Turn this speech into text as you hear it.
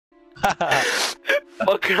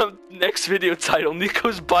Fucking up, next video title,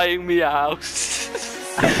 Niko's buying me a house.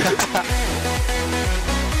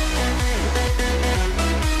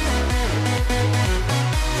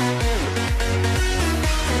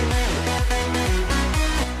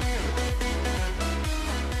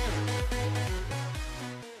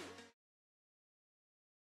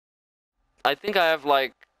 I think I have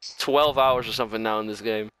like 12 hours or something now in this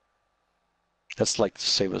game. That's like the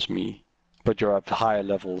same as me. But you're at higher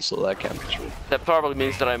levels, so that can't be true. That probably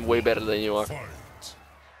means that I'm way better than you are.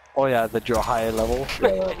 Oh yeah, that you're higher level?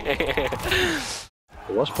 Yeah.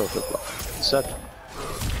 It was perfect. Set.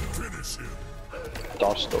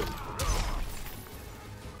 Dodge though.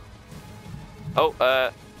 Oh,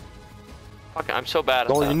 fuck, I'm so bad at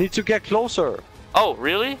No, that. you need to get closer. Oh,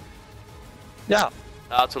 really? Yeah.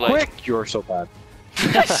 Too late. Quick! You're so bad.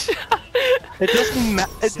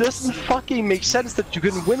 It doesn't fucking make sense that you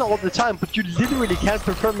can win all the time, but you literally can't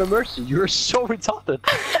perform a mercy. You're so retarded.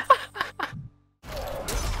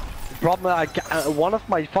 The problem, one of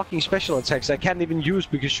my fucking special attacks I can't even use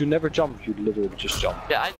because you never jump. You literally just jump.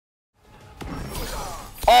 Yeah.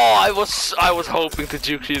 Oh, I was hoping to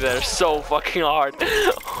juke you there so fucking hard.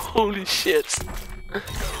 Holy shit.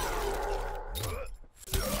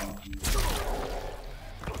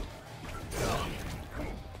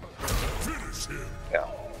 Yeah.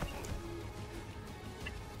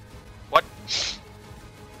 What?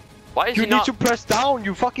 Why is you he need not... to press down,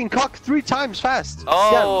 you fucking cock 3 times fast!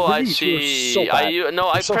 Oh, yeah, I see. So No,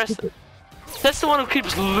 I so pressed... stupid. That's the one who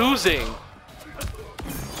keeps losing.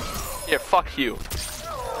 Here, fuck you.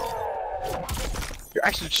 You're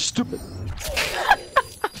actually just stupid.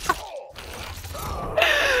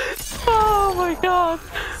 Oh my god.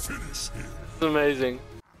 It's amazing.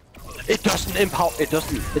 It doesn't empower. It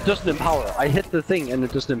doesn't empower. I hit the thing and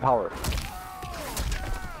it doesn't empower.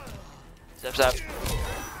 Zap zap.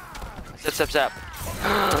 Zap zap zap.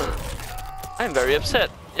 I'm very upset.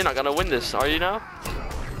 You're not gonna win this, are you now?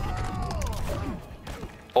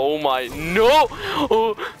 Oh my... No!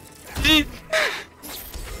 Oh.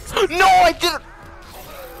 No, I didn't!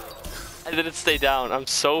 I didn't stay down. I'm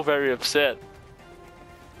so very upset.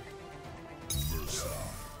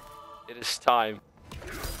 It is time.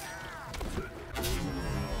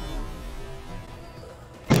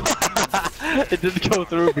 It didn't go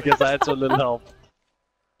through because I had so little help.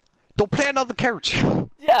 Don't play another character!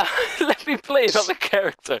 Yeah, let me play another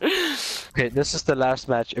character. Okay, this is the last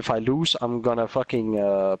match. If I lose, I'm gonna fucking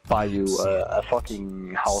buy you a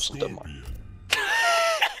fucking house in Denmark.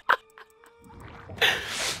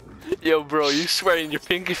 Yo, bro, you swearing your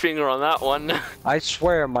pinky finger on that one. I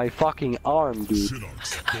swear my fucking arm, dude.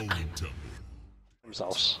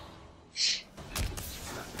 House.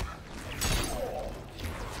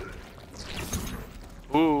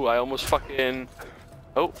 Ooh, I almost fucking...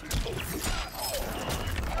 Oh.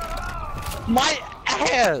 My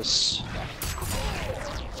ass!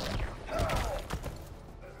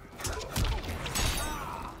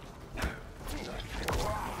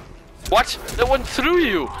 What? That went through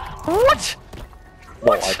you! What?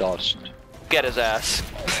 No, I dodged. Get his ass.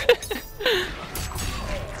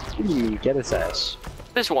 What do you mean, get his ass?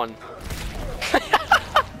 This one.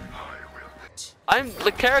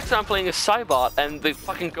 The character I'm playing is Cybot, and the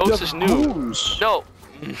fucking ghost is new. Ghouls. No.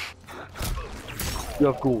 You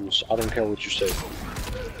have ghouls. I don't care what you say.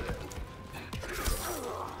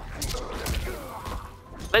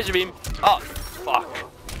 Laser beam. Oh, fuck.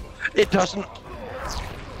 It doesn't.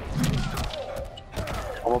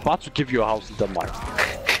 I'm about to give you a house in Denmark.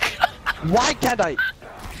 Why can't I?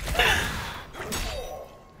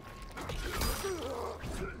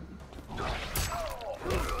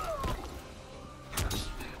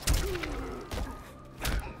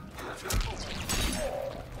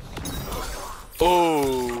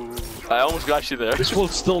 Oh, I almost got you there. This will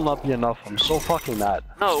still not be enough. I'm so fucking mad.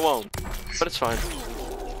 No, it won't. But it's fine.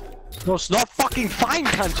 No, it's not fucking fine,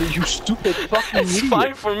 kantje, you stupid fucking It's idiot.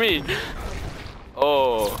 fine for me.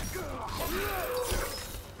 Oh.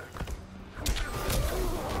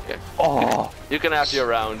 Okay. Oh. You can have your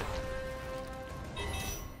round.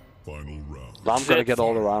 Final round. I'm gonna get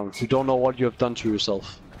all around. You don't know what you have done to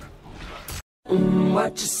yourself.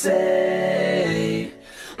 What you say?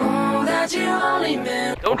 That you only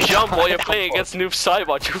meant. Don't jump while you're playing against Noob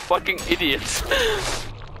Cybot, you fucking idiots.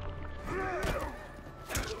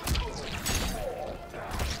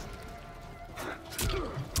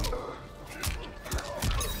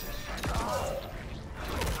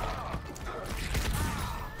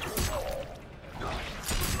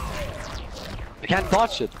 I can't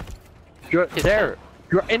dodge it. You're there.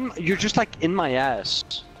 You're just like in my ass.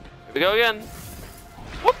 Here we go again.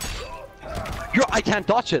 You're I can't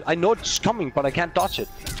dodge it. I know it's coming, but I can't dodge it.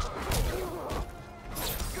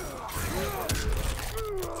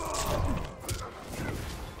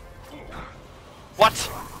 What?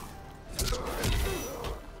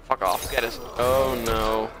 Fuck off. Get it. Oh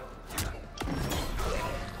no.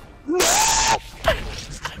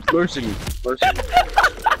 Mercy me. Mercy me.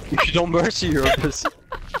 If you don't mercy, you're a pussy.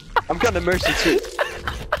 I'm gonna mercy too.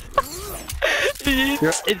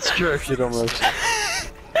 You're insecure if you don't mercy.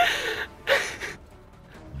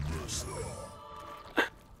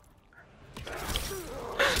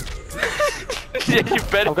 Yeah, you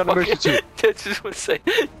better. I'm gonna mercy too. I just want to say,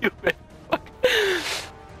 you better fuck.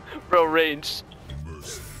 Bro, range.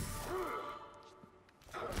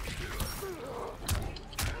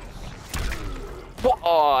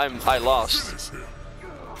 Oh, I lost.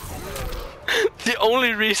 The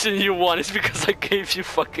only reason you won is because I gave you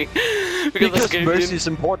fucking. Because I gave mercy you... is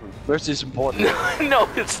important. Mercy is important. No,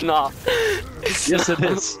 it's not. It's yes, not.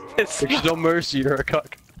 it is. It's if you don't mercy, you're a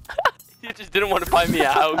cuck. You just didn't want to buy me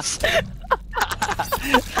a house.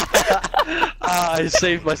 I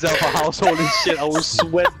saved myself a house. Holy shit, I was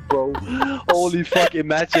sweat, bro. Holy fuck,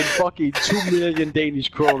 imagine fucking 2 million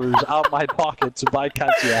Danish kroners out my pocket to buy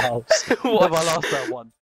Kantje a house. What? Never lost that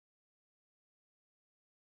one.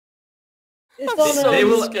 I'm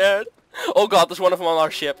so scared. Oh god, there's one of them on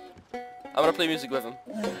our ship. I'm gonna play music with him.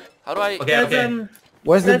 How do I... Okay.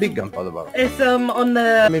 Where's the big gunpowder barrel? It's on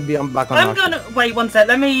the... Maybe I'm back on I'm gonna... Wait one sec,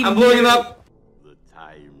 let me... I'm blowing him up! The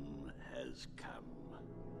time has come.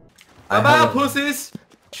 Bye-bye, pussies!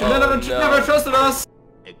 Should never trusted us!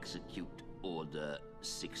 Execute Order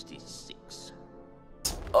 66.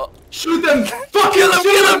 Shoot them! Fuck Kill him,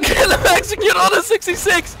 kill him, kill him! Execute Order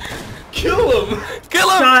 66! Kill him! Kill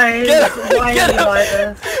him! Guys, Get him! why Get are you him! like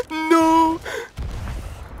this? No!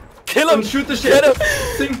 Kill him! Don't shoot the ship! Get him!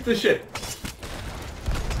 Sink the ship!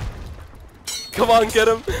 Come on, get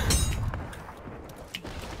him!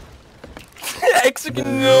 Execute!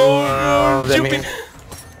 No! Shoot me!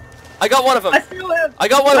 I got one of them! I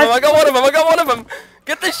got one of them! I got one of them! I got one of them!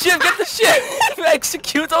 Get the ship! Get the ship!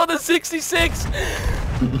 Execute Order 66!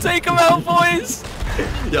 Take him out, boys!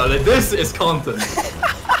 Yo, this is content.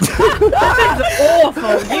 That is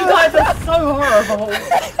awful! You guys are so horrible!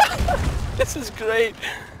 This is great.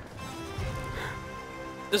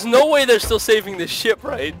 There's no way they're still saving this ship,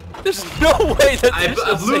 right? There's no way that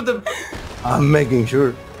I blew them. I'm making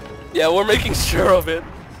sure. Yeah, we're making sure of it.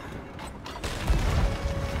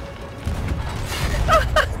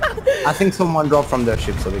 I think someone dropped from their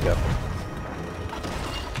ship, so be careful.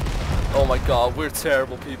 Oh my god, we're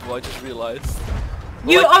terrible people, I just realized.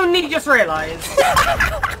 You Like- only just realised.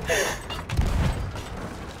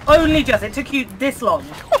 Only just, it took you this long.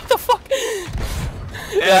 What the fuck?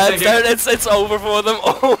 Yeah, it's over for them.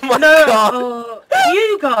 Oh my god. No,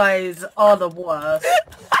 you guys are the worst.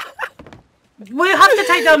 We have to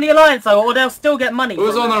take down the Alliance though, or they'll still get money.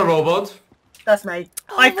 Who's from on it. our robot? That's me.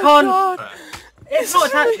 Oh I my can't. God. It's This not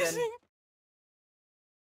is attaching. amazing.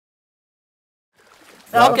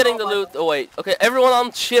 Oh, I'm getting the loot. Oh wait. Okay, everyone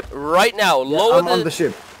on ship right now. Lower I'm on the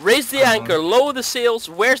ship. Raise the anchor. Lower the sails.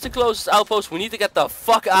 Where's the closest outpost? We need to get the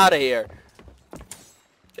fuck out of here.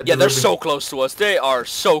 Yeah, they're so close to us. They are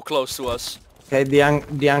so close to us. Okay, the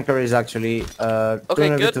anchor is actually turn a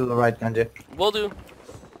good. bit to the right, Kantje. Will do.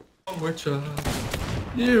 Witcher,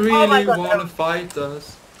 you Oh my really God, wanna no. fight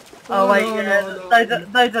us? Oh wait, No, yeah, no, no.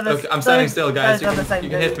 those are the. Look, I'm standing still, guys. Those are the same You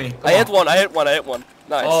can hit me. I hit one. I hit one. I hit one.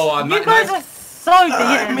 Nice. Oh, I'm You guys are so I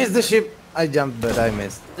DM. missed the ship. I jumped, but I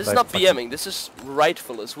missed. This is Like, not fuck. BMing. This is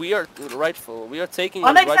rightful. We are rightful. We are taking.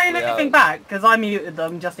 Are it they saying rightfully anything out. back? Because I muted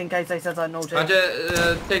them just in case they said something naughty.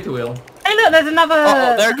 Take the wheel. Hey look, there's another.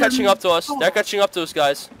 Uh oh, they're catching up to us. They're catching up to us,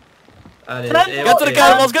 guys. That is Get Get to the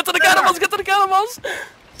cannibals! Get to the cannibals! Get to the cannibals!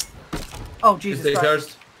 Oh Jesus Stay Christ!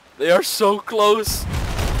 first. They are so close.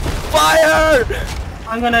 Fire!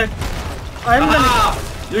 I'm gonna.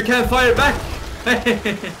 Ah! You can't fire back.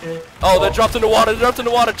 Oh, they dropped in the water. They dropped in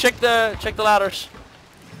the water. Check the ladders.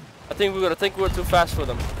 I think we're too fast for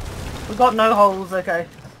them. We got no holes. Okay.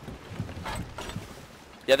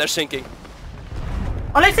 Yeah, they're sinking.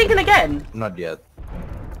 Are they sinking again? Not yet.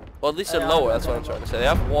 Well, at least they're Yeah, lower. That's what I'm trying to say. They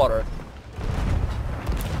have water.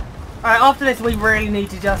 Alright, after this we really need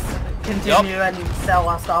to just continue and sell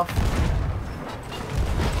our stuff.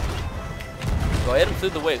 Go ahead and through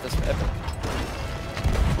the wave. That's epic.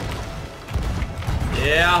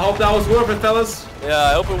 Yeah, I hope that was worth it, fellas. Yeah,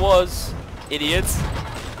 I hope it was. Idiots.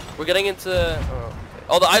 We're getting into.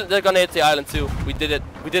 Oh, they're gonna hit the island too. We did it.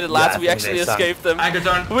 We did it, lads. I We think actually they sunk. escaped them. Anchor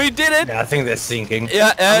turn. We did it. Yeah, I think they're sinking.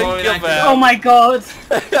 Yeah, and going come anchor. Oh back. my god!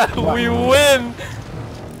 We win.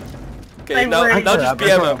 Okay, They now really just did.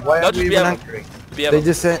 BM him. Why Now are just we even BM him. anchoring? They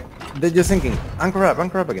just sinking. Anchor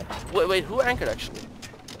up again. Wait, who anchored actually?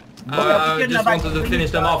 I just wanted to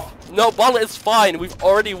finish them off. No, Ballin, it's fine. We've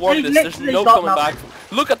already won this. There's no coming back.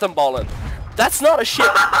 Look at them, Ballin. That's not a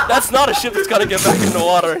ship. That's not a ship that's gonna get back in the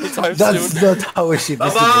water anytime soon. That's not how a ship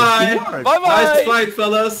is. Bye-bye. Bye-bye. Nice fight,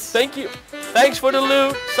 fellas. Thank you. Thanks for the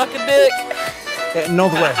loot. Suck a dick.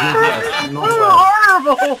 Northwest.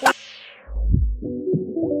 Horrible.